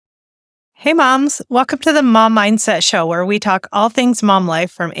Hey moms, welcome to the Mom Mindset Show where we talk all things mom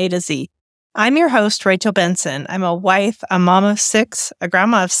life from A to Z. I'm your host, Rachel Benson. I'm a wife, a mom of 6, a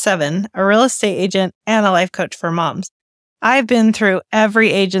grandma of 7, a real estate agent, and a life coach for moms. I've been through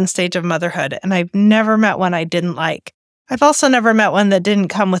every age and stage of motherhood, and I've never met one I didn't like. I've also never met one that didn't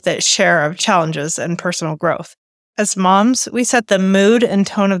come with its share of challenges and personal growth. As moms, we set the mood and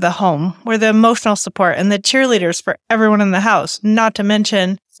tone of the home. We're the emotional support and the cheerleaders for everyone in the house, not to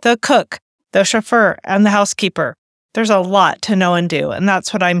mention the cook, the chauffeur, and the housekeeper. There's a lot to know and do, and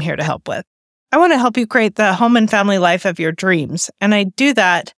that's what I'm here to help with. I want to help you create the home and family life of your dreams, and I do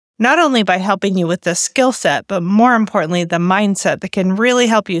that not only by helping you with the skill set, but more importantly, the mindset that can really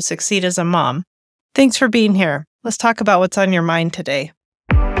help you succeed as a mom. Thanks for being here. Let's talk about what's on your mind today.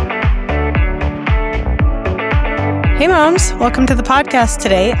 Hey moms, welcome to the podcast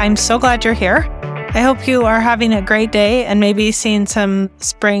today. I'm so glad you're here. I hope you are having a great day and maybe seeing some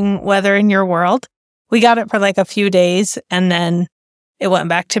spring weather in your world. We got it for like a few days and then it went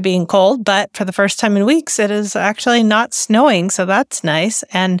back to being cold, but for the first time in weeks, it is actually not snowing, so that's nice.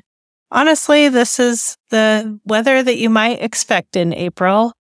 And honestly, this is the weather that you might expect in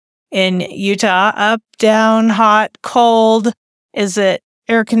April in Utah. Up, down, hot, cold. Is it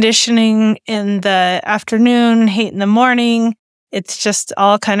air conditioning in the afternoon, heat in the morning? It's just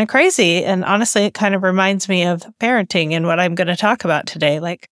all kind of crazy. And honestly, it kind of reminds me of parenting and what I'm going to talk about today.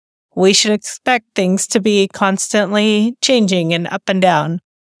 Like, we should expect things to be constantly changing and up and down.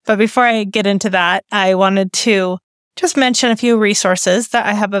 But before I get into that, I wanted to just mention a few resources that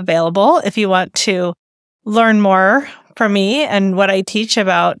I have available if you want to learn more from me and what I teach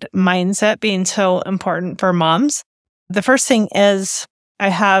about mindset being so important for moms. The first thing is I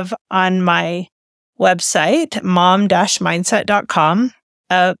have on my website, mom-mindset.com,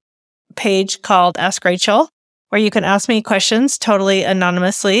 a page called Ask Rachel, where you can ask me questions totally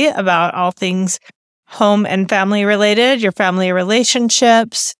anonymously about all things home and family related, your family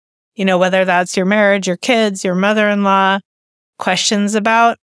relationships, whether that's your marriage, your kids, your mother-in-law, questions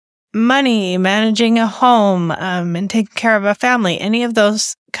about money, managing a home, and taking care of a family, any of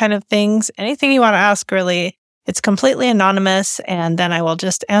those kind of things, anything you want to ask, really. It's completely anonymous, and then I will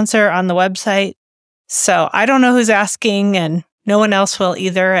just answer on the website. So I don't know who's asking, and no one else will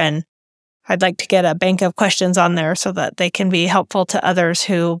either. And I'd like to get a bank of questions on there so that they can be helpful to others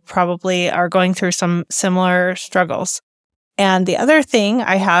who probably are going through some similar struggles. And the other thing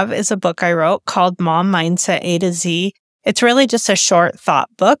I have is a book I wrote called Mom Mindset A to Z. It's really just a short thought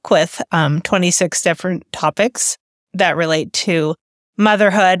book with 26 different topics that relate to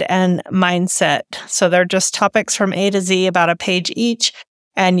motherhood and mindset. So they're just topics from A to Z, about a page each.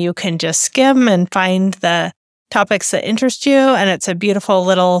 And you can just skim and find the topics that interest you. And it's a beautiful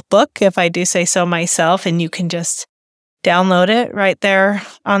little book, if I do say so myself. And you can just download it right there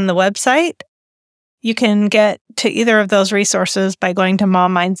on the website. You can get to either of those resources by going to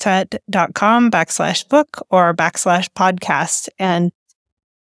mommindset.com/book or /podcast. And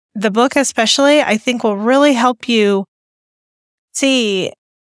the book especially, I think, will really help you see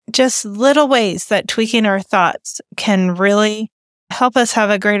just little ways that tweaking our thoughts can really help us have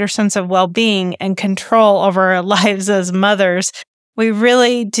a greater sense of well-being and control over our lives as mothers. We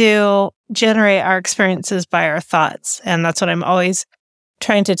really do generate our experiences by our thoughts. And that's what I'm always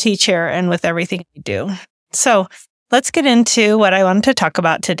trying to teach here and with everything I do. So let's get into what I wanted to talk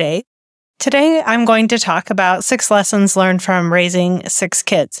about today. Today, I'm going to talk about 6 lessons learned from raising 6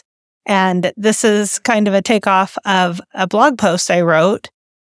 kids. And this is kind of a takeoff of a blog post I wrote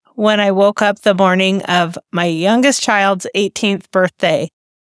when I woke up the morning of my youngest child's 18th birthday.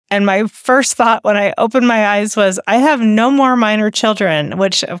 And my first thought when I opened my eyes was, I have no more minor children,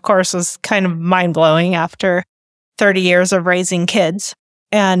 which of course was kind of mind-blowing after 30 years of raising kids.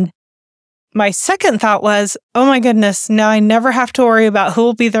 And my second thought was, oh my goodness, now I never have to worry about who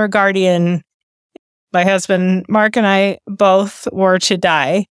will be their guardian. My husband, Mark, and I both were to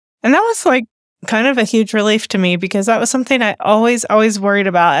die. And that was like kind of a huge relief to me because that was something I always worried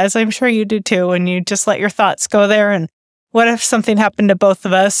about, as I'm sure you do too, when you just let your thoughts go there. And what if something happened to both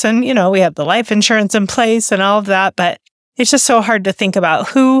of us? And, we have the life insurance in place and all of that, but it's just so hard to think about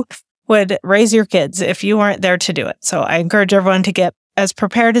who would raise your kids if you weren't there to do it. So I encourage everyone to get as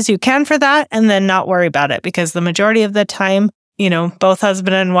prepared as you can for that and then not worry about it, because the majority of the time, both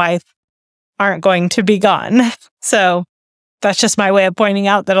husband and wife aren't going to be gone. So that's just my way of pointing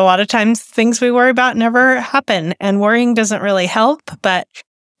out that a lot of times things we worry about never happen, and worrying doesn't really help, but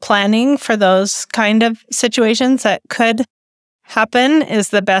planning for those kind of situations that could happen is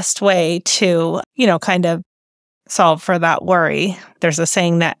the best way to, kind of solve for that worry. There's a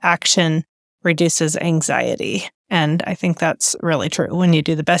saying that action reduces anxiety. And I think that's really true when you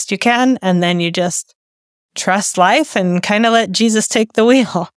do the best you can, and then you just trust life and kind of let Jesus take the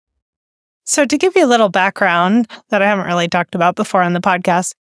wheel. So to give you a little background that I haven't really talked about before on the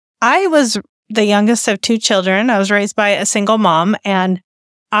podcast, I was the youngest of 2 children. I was raised by a single mom, and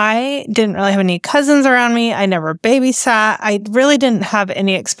I didn't really have any cousins around me. I never babysat. I really didn't have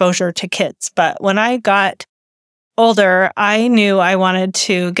any exposure to kids. But when I got older, I knew I wanted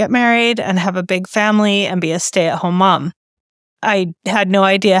to get married and have a big family and be a stay-at-home mom. I had no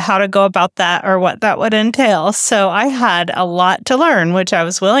idea how to go about that or what that would entail. So I had a lot to learn, which I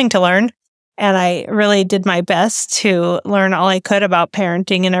was willing to learn. And I really did my best to learn all I could about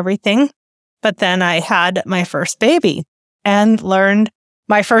parenting and everything. But then I had my first baby and learned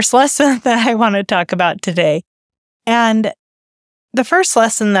my first lesson that I want to talk about today. And the first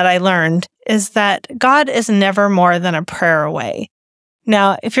lesson that I learned is that God is never more than a prayer away.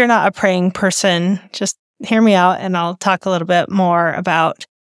 Now, if you're not a praying person, just hear me out and I'll talk a little bit more about,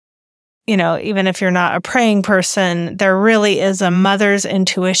 even if you're not a praying person, there really is a mother's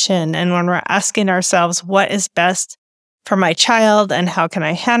intuition. And when we're asking ourselves, what is best for my child and how can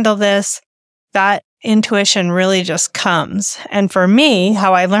I handle this? That intuition really just comes. And for me,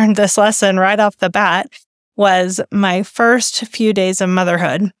 how I learned this lesson right off the bat was my first few days of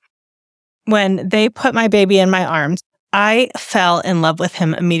motherhood. When they put my baby in my arms, I fell in love with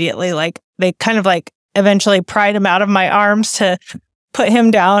him immediately. Like they kind of eventually pried him out of my arms to put him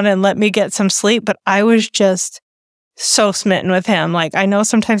down and let me get some sleep. But I was just so smitten with him. I know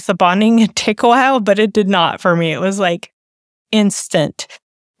sometimes the bonding can take a while, but it did not for me. It was instant.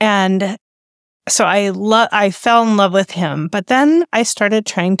 And so I fell in love with him, but then I started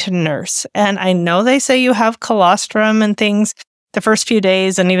trying to nurse. And I know they say you have colostrum and things the first few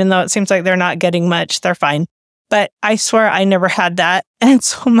days, and even though it seems like they're not getting much, they're fine. But I swear I never had that. And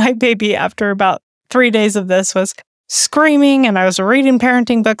so my baby, after about 3 days of this, was screaming, and I was reading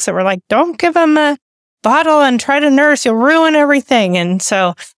parenting books that were like, don't give him a bottle and try to nurse, you'll ruin everything. And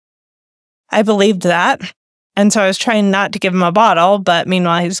so I believed that. And so I was trying not to give him a bottle, but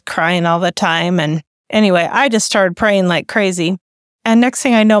meanwhile, he was crying all the time. And anyway, I just started praying like crazy. And next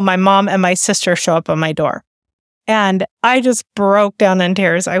thing I know, my mom and my sister show up on my door. And I just broke down in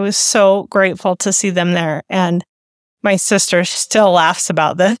tears. I was so grateful to see them there. And my sister still laughs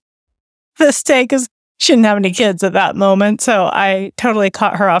about this day because she didn't have any kids at that moment. So I totally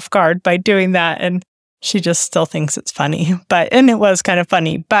caught her off guard by doing that. And she just still thinks it's funny. And it was kind of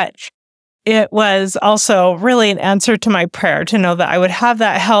funny. But it was also really an answer to my prayer to know that I would have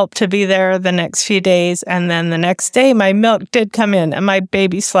that help to be there the next few days. And then the next day, my milk did come in and my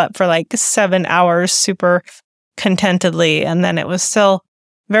baby slept for 7 hours super contentedly. And then it was still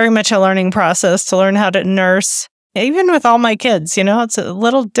very much a learning process to learn how to nurse, even with all my kids. It's a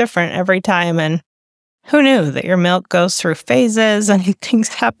little different every time. And who knew that your milk goes through phases and things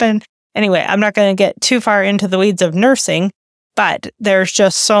happen? Anyway, I'm not going to get too far into the weeds of nursing, but there's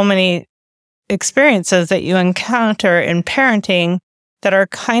just so many experiences that you encounter in parenting that are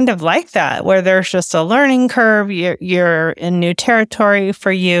kind of like that, where there's just a learning curve. You're in new territory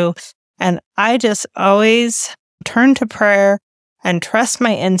for you. And I just always turn to prayer and trust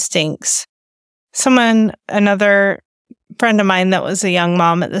my instincts. Another friend of mine that was a young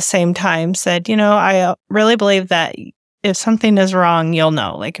mom at the same time said, I really believe that if something is wrong, you'll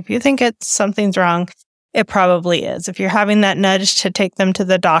know. If you think something's wrong, it probably is. If you're having that nudge to take them to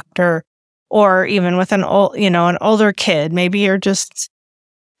the doctor, or even with an older kid, maybe you're just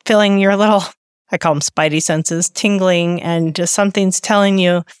feeling your little, I call them spidey senses, tingling, and just something's telling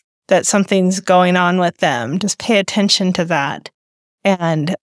you that something's going on with them. Just pay attention to that.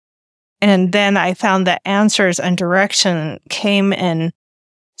 And then I found that answers and direction came in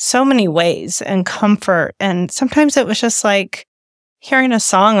so many ways, and comfort. And sometimes it was just like hearing a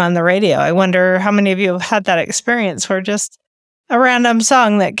song on the radio. I wonder how many of you have had that experience where just a random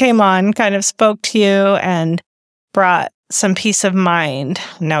song that came on kind of spoke to you and brought some peace of mind.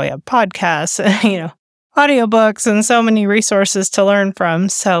 Now we have podcasts, audiobooks, and so many resources to learn from.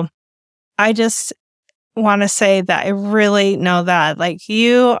 So I just want to say that I really know that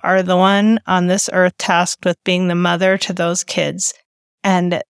you are the one on this earth tasked with being the mother to those kids.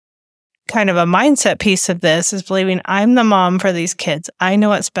 And kind of a mindset piece of this is believing I'm the mom for these kids. I know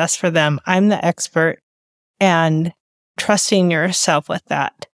what's best for them. I'm the expert, and trusting yourself with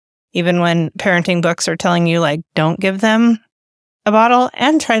that. Even when parenting books are telling you don't give them a bottle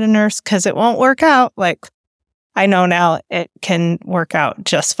and try to nurse because it won't work out. I know now it can work out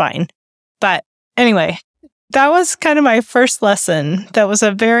just fine. But anyway, that was kind of my first lesson. That was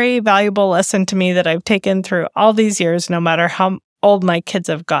a very valuable lesson to me that I've taken through all these years, no matter how old my kids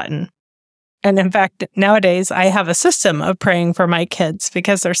have gotten. And in fact, nowadays I have a system of praying for my kids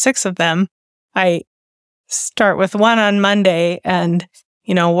because there's 6 of them. I start with one on Monday and,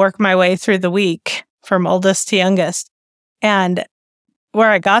 work my way through the week from oldest to youngest. And where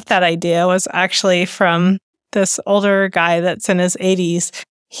I got that idea was actually from this older guy that's in his 80s.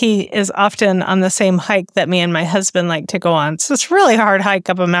 He is often on the same hike that me and my husband like to go on. So it's a really hard hike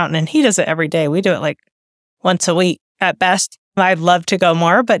up a mountain, and he does it every day. We do it like once a week at best. I'd love to go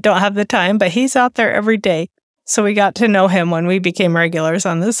more, but don't have the time. But he's out there every day. So we got to know him when we became regulars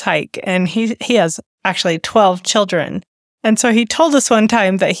on this hike. And he has actually 12 children. And so he told us one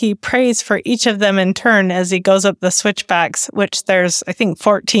time that he prays for each of them in turn as he goes up the switchbacks, which there's, I think,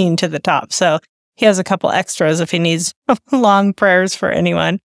 14 to the top. So he has a couple extras if he needs long prayers for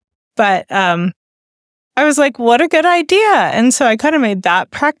anyone. But I was like, what a good idea. And so I kind of made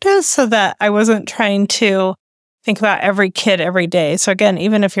that practice so that I wasn't trying to think about every kid every day. So again,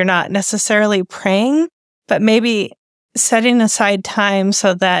 even if you're not necessarily praying, but maybe setting aside time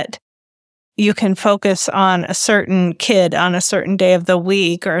so that you can focus on a certain kid on a certain day of the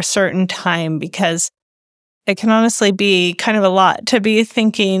week or a certain time, because it can honestly be kind of a lot to be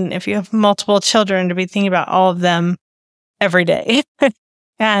thinking, if you have multiple children, to be thinking about all of them every day.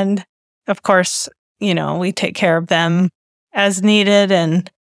 And of course, we take care of them as needed.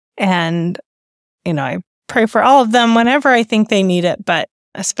 And I pray for all of them whenever I think they need it, but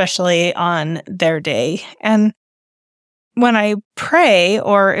especially on their day. And when I pray,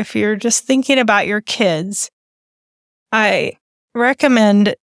 or if you're just thinking about your kids, I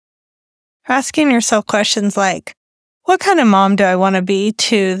recommend asking yourself questions like, what kind of mom do I want to be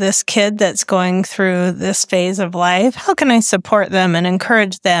to this kid that's going through this phase of life? How can I support them and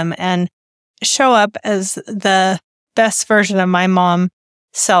encourage them and show up as the best version of my mom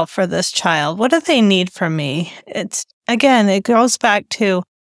self for this child? What do they need from me? It goes back to,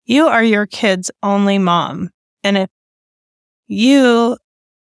 you are your kid's only mom. And if you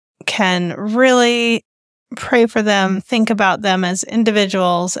can really pray for them, think about them as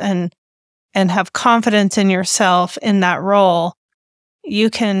individuals, and have confidence in yourself in that role, you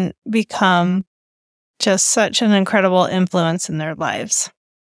can become just such an incredible influence in their lives.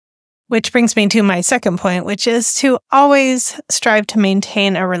 Which brings me to my second point, which is to always strive to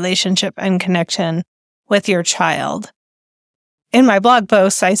maintain a relationship and connection with your child. In my blog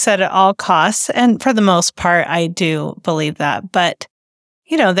posts, I said at all costs, and for the most part, I do believe that. But,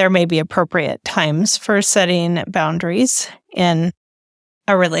 there may be appropriate times for setting boundaries in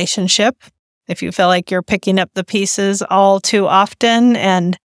a relationship. If you feel like you're picking up the pieces all too often,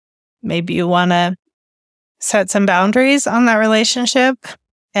 and maybe you want to set some boundaries on that relationship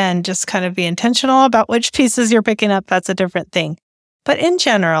and just kind of be intentional about which pieces you're picking up, that's a different thing. But in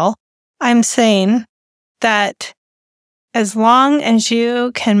general, I'm saying that as long as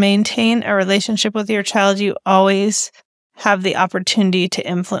you can maintain a relationship with your child, you always have the opportunity to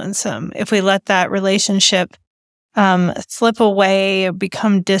influence them. If we let that relationship slip away or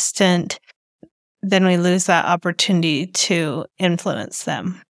become distant, then we lose that opportunity to influence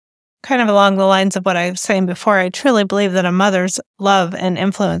them. Kind of along the lines of what I was saying before, I truly believe that a mother's love and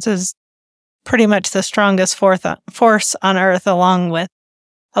influence is pretty much the strongest force on earth, along with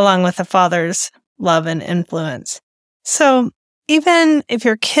a father's love and influence. So even if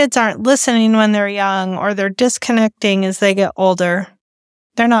your kids aren't listening when they're young, or they're disconnecting as they get older,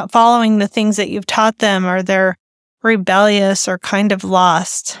 they're not following the things that you've taught them, or they're rebellious or kind of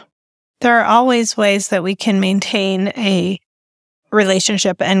lost, there are always ways that we can maintain a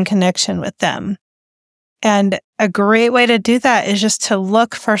relationship and connection with them. And a great way to do that is just to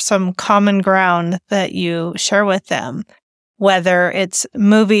look for some common ground that you share with them, whether it's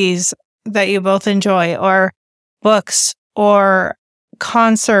movies that you both enjoy, or books, or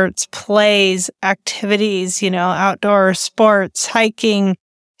concerts, plays, activities, outdoor sports, hiking,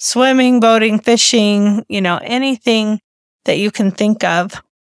 swimming, boating, fishing, anything that you can think of.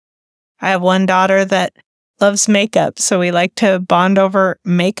 I have one daughter that loves makeup, so we like to bond over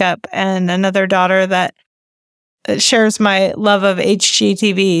makeup, and another daughter that shares my love of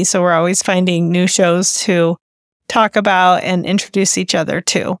HGTV, so we're always finding new shows to talk about and introduce each other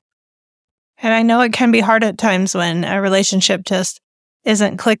to. And I know it can be hard at times when a relationship just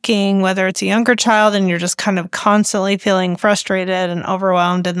isn't clicking, whether it's a younger child and you're just kind of constantly feeling frustrated and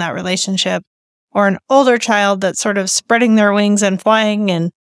overwhelmed in that relationship, or an older child that's sort of spreading their wings and flying,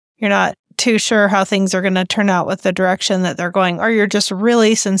 and you're not too sure how things are going to turn out with the direction that they're going, or you're just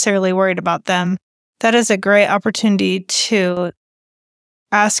really sincerely worried about them. That is a great opportunity to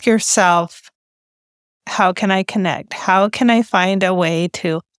ask yourself, how can I connect? How can I find a way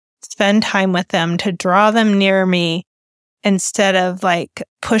to spend time with them, to draw them near me, instead of like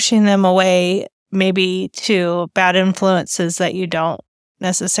pushing them away maybe to bad influences that you don't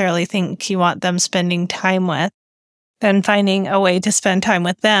necessarily think you want them spending time with, and finding a way to spend time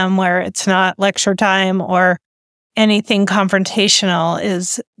with them where it's not lecture time or anything confrontational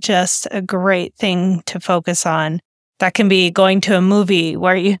is just a great thing to focus on. That can be going to a movie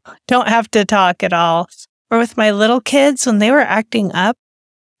where you don't have to talk at all. Or with my little kids, when they were acting up,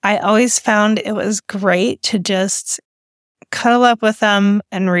 I always found it was great to just cuddle up with them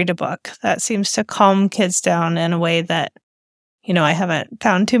and read a book. That seems to calm kids down in a way that, I haven't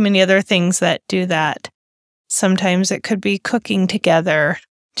found too many other things that do that. Sometimes it could be cooking together,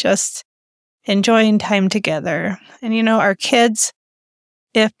 just enjoying time together. And our kids,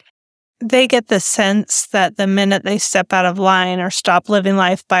 if they get the sense that the minute they step out of line or stop living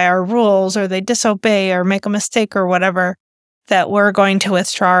life by our rules, or they disobey or make a mistake or whatever, that we're going to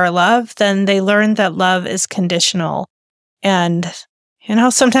withdraw our love, then they learn that love is conditional. And,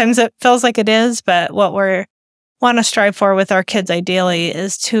 sometimes it feels like it is, but what we want to strive for with our kids ideally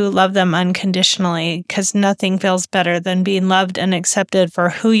is to love them unconditionally, because nothing feels better than being loved and accepted for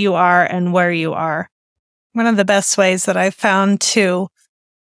who you are and where you are. One of the best ways that I've found to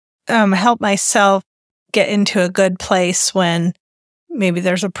help myself get into a good place when maybe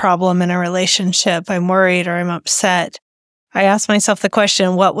there's a problem in a relationship, I'm worried or I'm upset, I ask myself the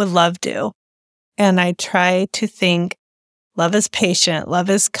question, what would love do? And I try to think, love is patient, love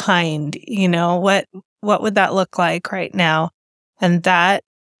is kind, what would that look like right now? And that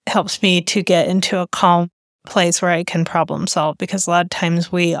helps me to get into a calm place where I can problem solve, because a lot of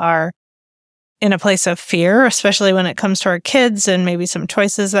times we are in a place of fear, especially when it comes to our kids and maybe some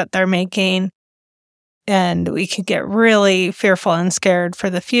choices that they're making. And we could get really fearful and scared for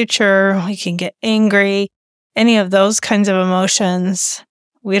the future. We can get angry. Any of those kinds of emotions,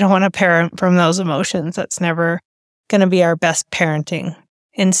 we don't want to parent from those emotions. That's never going to be our best parenting.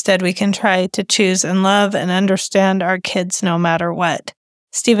 Instead, we can try to choose and love and understand our kids no matter what.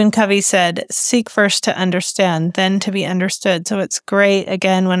 Stephen Covey said, seek first to understand, then to be understood. So it's great,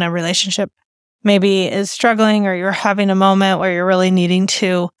 again, when a relationship maybe is struggling or you're having a moment where you're really needing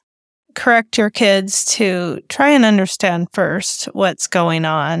to correct your kids, to try and understand first what's going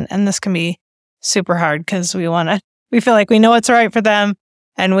on. And this can be super hard because we feel like we know what's right for them,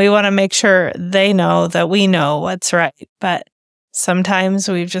 and we want to make sure they know that we know what's right. But sometimes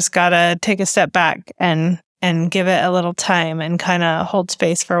we've just got to take a step back and give it a little time and kind of hold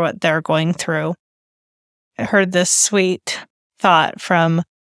space for what they're going through. I heard this sweet thought from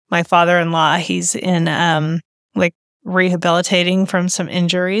my father-in-law. He's in rehabilitating from some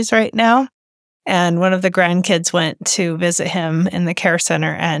injuries right now. And one of the grandkids went to visit him in the care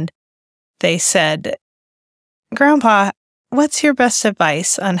center, and they said, Grandpa, what's your best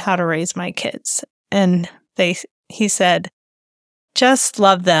advice on how to raise my kids? And he said, just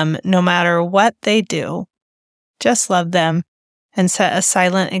love them no matter what they do. Just love them and set a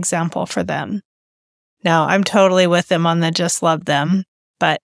silent example for them. Now, I'm totally with him on the just love them,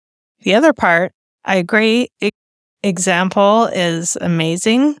 but the other part, I agree, example is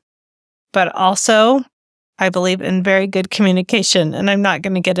amazing, but also I believe in very good communication. And I'm not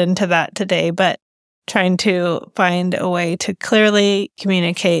going to get into that today, but trying to find a way to clearly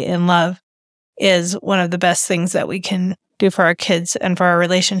communicate in love is one of the best things that we can do for our kids and for our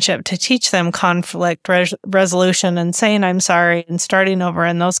relationship, to teach them conflict resolution and saying I'm sorry and starting over,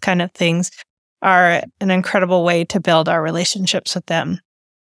 and those kind of things are an incredible way to build our relationships with them.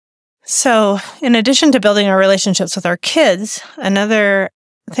 So in addition to building our relationships with our kids, another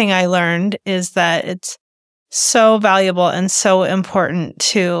thing I learned is that it's so valuable and so important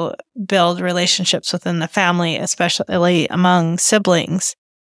to build relationships within the family, especially among siblings.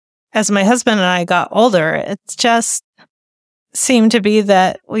 As my husband and I got older, it just seemed to be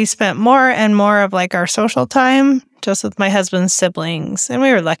that we spent more and more of our social time just with my husband's siblings. And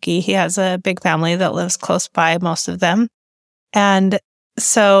we were lucky. He has a big family that lives close by, most of them. And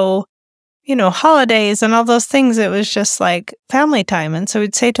so, holidays and all those things, it was just like family time. And so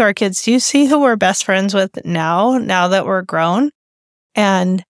we'd say to our kids, do you see who we're best friends with now that we're grown?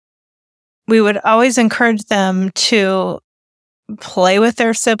 And we would always encourage them to play with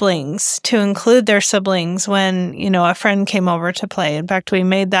their siblings, to include their siblings when, a friend came over to play. In fact, we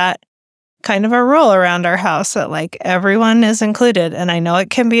made that kind of a rule around our house that everyone is included. And I know it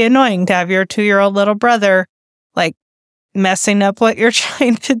can be annoying to have your 2-year-old little brother messing up what you're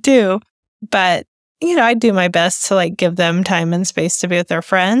trying to do. But, I do my best to give them time and space to be with their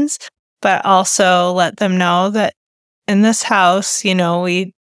friends, but also let them know that in this house,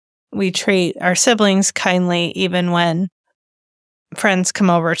 we treat our siblings kindly, even when friends come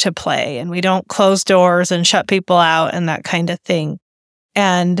over to play, and we don't close doors and shut people out and that kind of thing.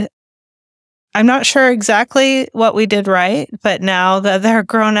 And I'm not sure exactly what we did right, but now that they're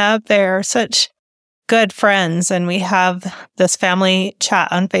grown up, they're such good friends. And we have this family chat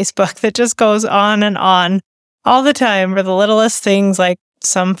on Facebook that just goes on and on all the time for the littlest things, like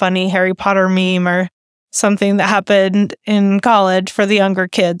some funny Harry Potter meme or something that happened in college for the younger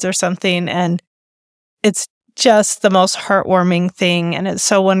kids or something. And it's just the most heartwarming thing. And it's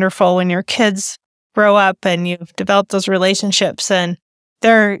so wonderful when your kids grow up and you've developed those relationships and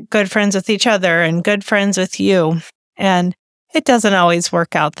they're good friends with each other and good friends with you. And it doesn't always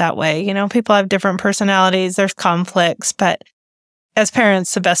work out that way. People have different personalities, there's conflicts, but as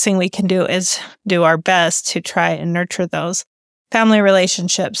parents, the best thing we can do is do our best to try and nurture those family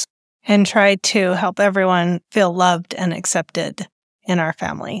relationships and try to help everyone feel loved and accepted in our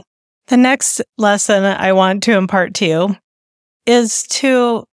family. The next lesson I want to impart to you is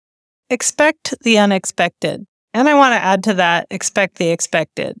to expect the unexpected. And I want to add to that, expect the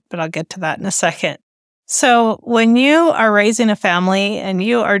expected, but I'll get to that in a second. So when you are raising a family and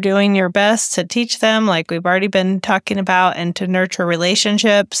you are doing your best to teach them, like we've already been talking about, and to nurture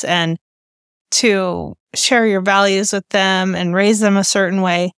relationships and to share your values with them and raise them a certain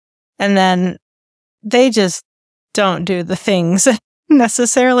way, and then they just don't do the things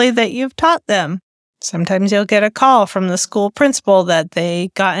necessarily that you've taught them. Sometimes you'll get a call from the school principal that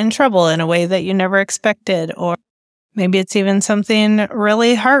they got in trouble in a way that you never expected, or maybe it's even something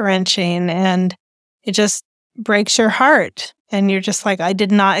really heart-wrenching and it just breaks your heart. And you're just like, I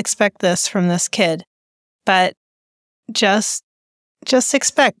did not expect this from this kid. But just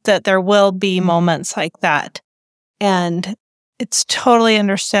expect that there will be moments like that. And it's totally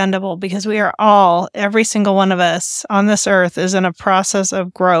understandable because we are all, every single one of us on this earth is in a process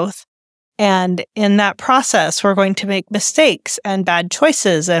of growth. And in that process, we're going to make mistakes and bad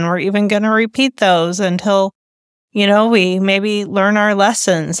choices, and we're even going to repeat those until, we maybe learn our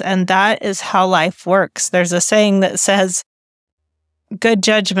lessons. And that is how life works. There's a saying that says, good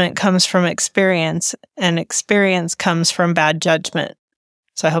judgment comes from experience, and experience comes from bad judgment.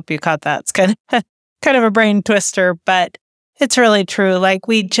 So I hope you caught that. It's kind of a brain twister, but it's really true. Like,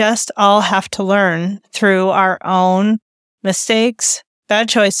 we just all have to learn through our own mistakes, bad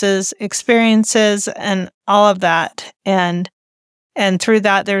choices, experiences, and all of that. And through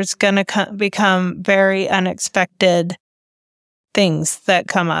that, there's going to become very unexpected things that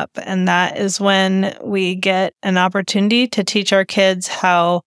come up. And that is when we get an opportunity to teach our kids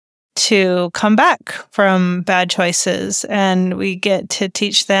how to come back from bad choices. And we get to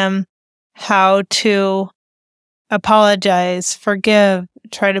teach them how to apologize, forgive,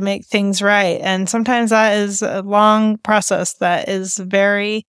 try to make things right. And sometimes that is a long process that is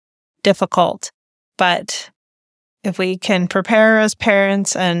very difficult. But if we can prepare as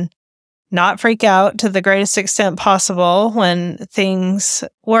parents and not freak out to the greatest extent possible when things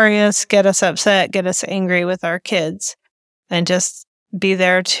worry us, get us upset, get us angry with our kids, and just be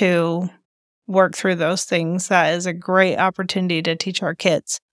there to work through those things, that is a great opportunity to teach our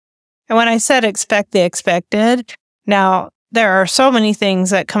kids. And when I said expect the expected, now there are so many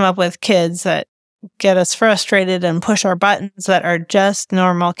things that come up with kids that get us frustrated and push our buttons that are just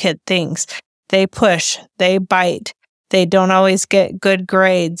normal kid things. They push, they bite, they don't always get good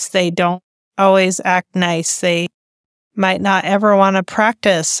grades, they don't always act nice, they might not ever want to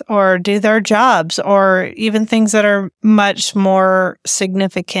practice or do their jobs, or even things that are much more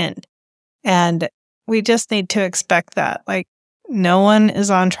significant. And we just need to expect that. Like, no one is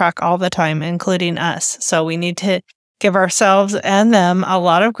on track all the time, including us. So we need to give ourselves and them a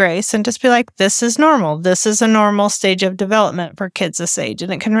lot of grace and just be like, this is normal. This is a normal stage of development for kids this age.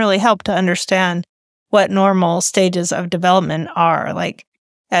 And it can really help to understand what normal stages of development are. Like,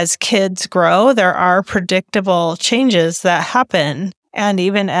 as kids grow, there are predictable changes that happen. And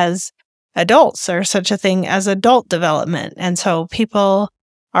even as adults, there's such a thing as adult development. And so people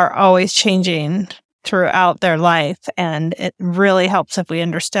are always changing throughout their life. And it really helps if we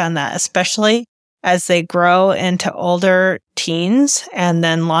understand that, especially as they grow into older teens and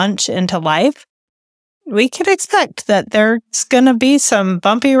then launch into life. We can expect that there's going to be some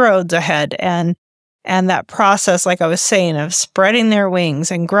bumpy roads ahead. And that process, like I was saying, of spreading their wings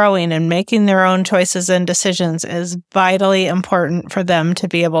and growing and making their own choices and decisions is vitally important for them to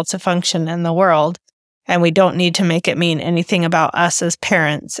be able to function in the world. And we don't need to make it mean anything about us as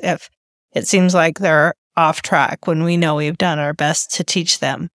parents if it seems like they're off track when we know we've done our best to teach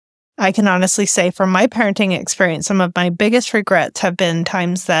them. I can honestly say from my parenting experience, some of my biggest regrets have been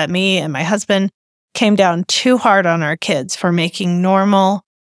times that me and my husband came down too hard on our kids for making normal,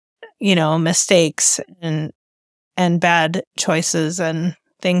 mistakes and and bad choices and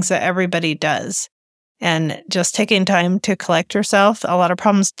things that everybody does. And just taking time to collect yourself. A lot of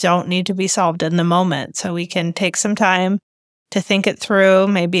problems don't need to be solved in the moment. So we can take some time to think it through,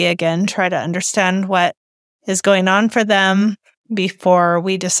 maybe again, try to understand what is going on for them before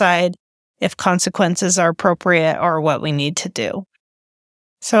we decide if consequences are appropriate or what we need to do.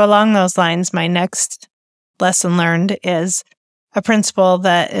 So along those lines, my next lesson learned is a principle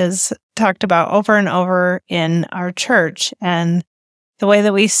that is talked about over and over in our church. And the way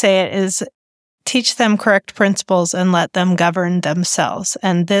that we say it is teach them correct principles and let them govern themselves.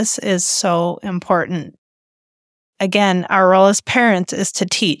 And this is so important. Again, our role as parents is to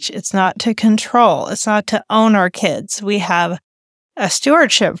teach. It's not to control. It's not to own our kids. We have a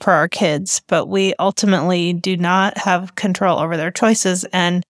stewardship for our kids, but we ultimately do not have control over their choices.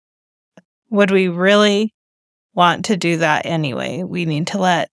 And would we really want to do that anyway? We need to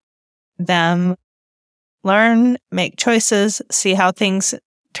let them learn, make choices, see how things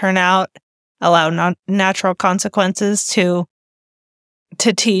turn out, allow natural consequences to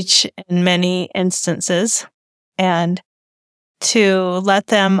teach in many instances, and to let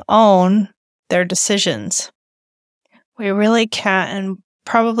them own their decisions. We really can't and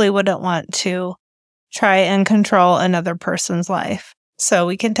probably wouldn't want to try and control another person's life. So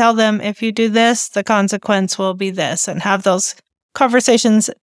we can tell them, if you do this, the consequence will be this, and have those conversations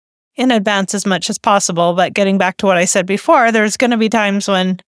in advance as much as possible. But getting back to what I said before, there's going to be times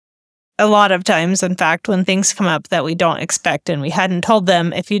a lot of times, in fact, when things come up that we don't expect and we hadn't told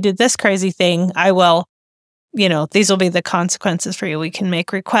them, if you did this crazy thing, I will, these will be the consequences for you. We can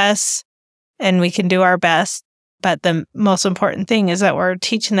make requests and we can do our best. But the most important thing is that we're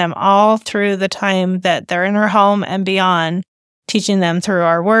teaching them all through the time that they're in our home and beyond, teaching them through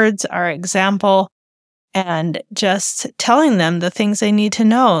our words, our example, and just telling them the things they need to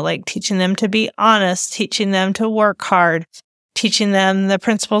know, like teaching them to be honest, teaching them to work hard, teaching them the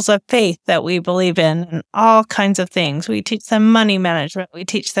principles of faith that we believe in, and all kinds of things. We teach them money management. We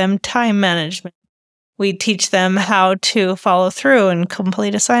teach them time management. We teach them how to follow through and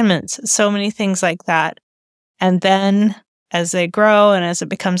complete assignments. So many things like that. And then as they grow and as it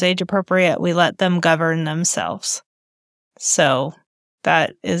becomes age appropriate, we let them govern themselves. So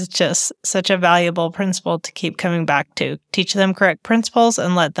that is just such a valuable principle to keep coming back to. Teach them correct principles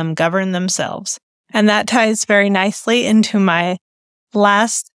and let them govern themselves. And that ties very nicely into my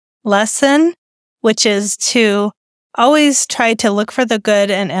last lesson, which is to always try to look for the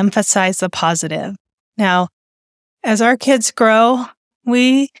good and emphasize the positive. Now, as our kids grow,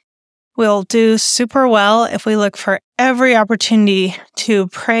 we will do super well if we look for every opportunity to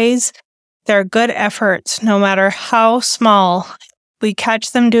praise their good efforts, no matter how small. We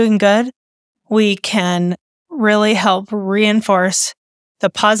catch them doing good, we can really help reinforce the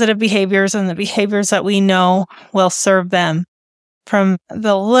positive behaviors and the behaviors that we know will serve them. From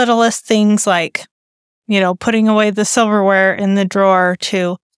the littlest things like, putting away the silverware in the drawer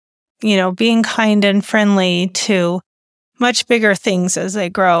to, being kind and friendly, to much bigger things as they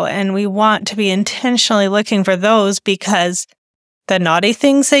grow. And we want to be intentionally looking for those, because the naughty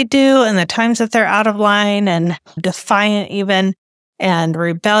things they do and the times that they're out of line and defiant even and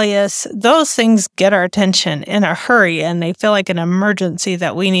rebellious, those things get our attention in a hurry, and they feel like an emergency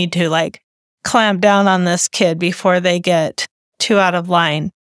that we need to clamp down on this kid before they get too out of line.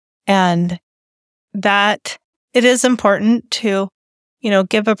 And that it is important to,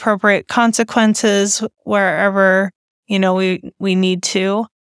 give appropriate consequences wherever, we need to,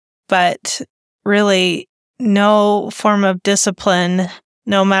 but really no form of discipline,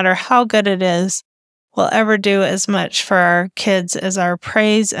 no matter how good it is, will ever do as much for our kids as our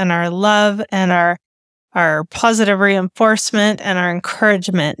praise and our love and our positive reinforcement and our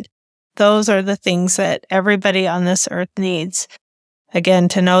encouragement. Those are the things that everybody on this earth needs. Again,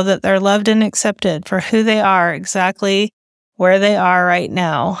 to know that they're loved and accepted for who they are, exactly where they are right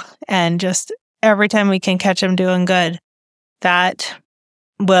now. And just every time we can catch them doing good, that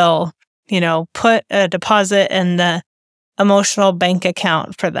will, put a deposit in the emotional bank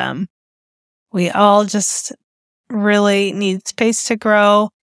account for them. We all just really need space to grow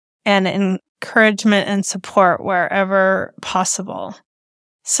and encouragement and support wherever possible.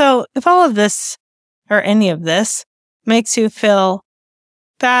 So if all of this or any of this makes you feel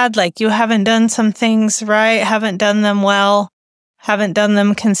bad, like you haven't done some things right, haven't done them well, haven't done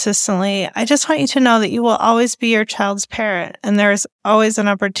them consistently, I just want you to know that you will always be your child's parent, and there's always an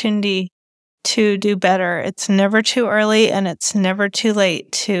opportunity to do better. It's never too early and it's never too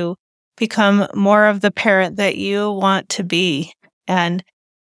late to become more of the parent that you want to be. And,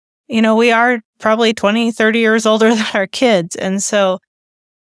 we are probably 20, 30 years older than our kids. And so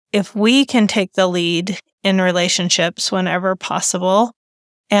if we can take the lead in relationships whenever possible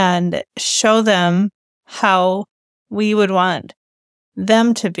and show them how we would want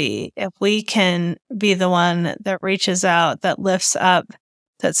them to be if we can be the one that reaches out, that lifts up,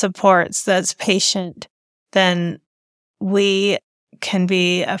 that supports, that's patient, then we can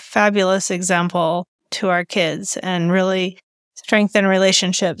be a fabulous example to our kids and really strengthen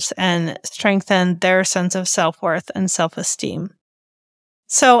relationships and strengthen their sense of self-worth and self-esteem.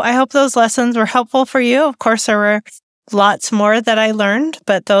 So I hope those lessons were helpful for you. Of course, there were lots more that I learned,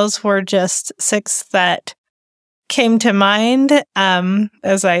 but those were just 6 that came to mind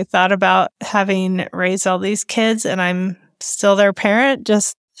as I thought about having raised all these kids, and I'm still their parent,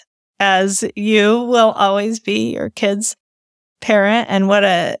 just as you will always be your kids' parent. And what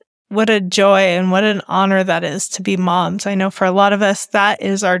a joy and what an honor that is to be moms. I know for a lot of us, that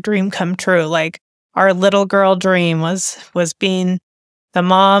is our dream come true. Like our little girl dream was being the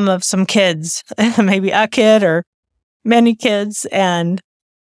mom of some kids, maybe a kid or many kids. And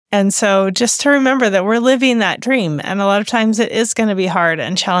so just to remember that we're living that dream. And a lot of times it is going to be hard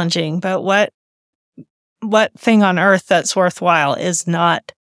and challenging, but what thing on earth that's worthwhile is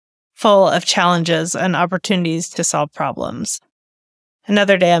not full of challenges and opportunities to solve problems?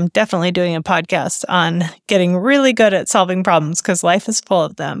 Another day, I'm definitely doing a podcast on getting really good at solving problems because life is full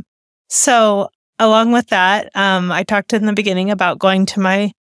of them. So along with that, I talked in the beginning about going to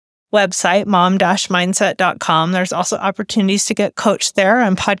my website, mom-mindset.com. There's also opportunities to get coached there,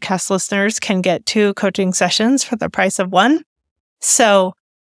 and podcast listeners can get 2 coaching sessions for the price of 1. So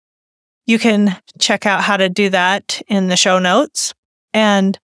you can check out how to do that in the show notes.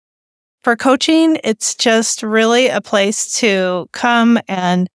 And for coaching, it's just really a place to come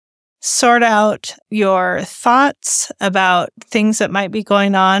and sort out your thoughts about things that might be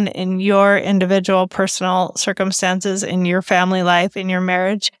going on in your individual personal circumstances, in your family life, in your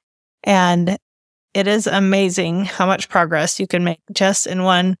marriage. And it is amazing how much progress you can make just in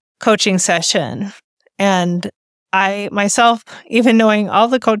one coaching session. And I myself, even knowing all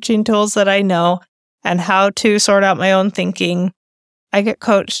the coaching tools that I know and how to sort out my own thinking, I get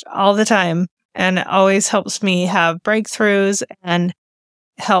coached all the time, and it always helps me have breakthroughs and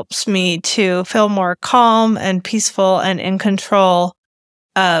helps me to feel more calm and peaceful and in control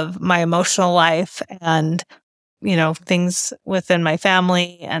of my emotional life and, things within my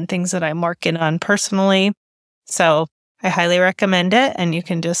family and things that I'm working on personally. So I highly recommend it. And you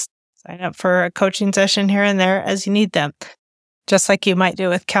can just sign up for a coaching session here and there as you need them, just like you might do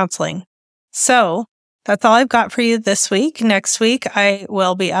with counseling. So that's all I've got for you this week. Next week, I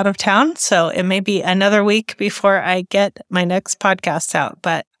will be out of town, so it may be another week before I get my next podcast out,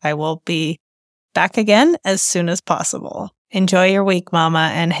 but I will be back again as soon as possible. Enjoy your week,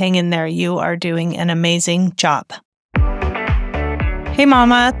 Mama, and hang in there. You are doing an amazing job. Hey,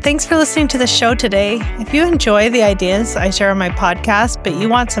 Mama. Thanks for listening to the show today. If you enjoy the ideas I share on my podcast, but you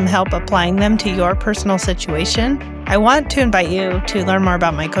want some help applying them to your personal situation, I want to invite you to learn more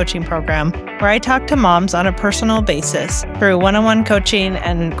about my coaching program, where I talk to moms on a personal basis through one-on-one coaching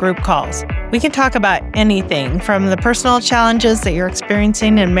and group calls. We can talk about anything from the personal challenges that you're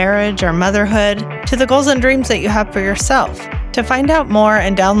experiencing in marriage or motherhood to the goals and dreams that you have for yourself. To find out more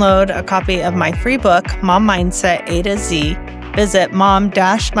and download a copy of my free book, Mom Mindset A to Z, visit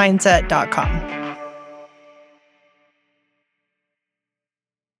mom-mindset.com.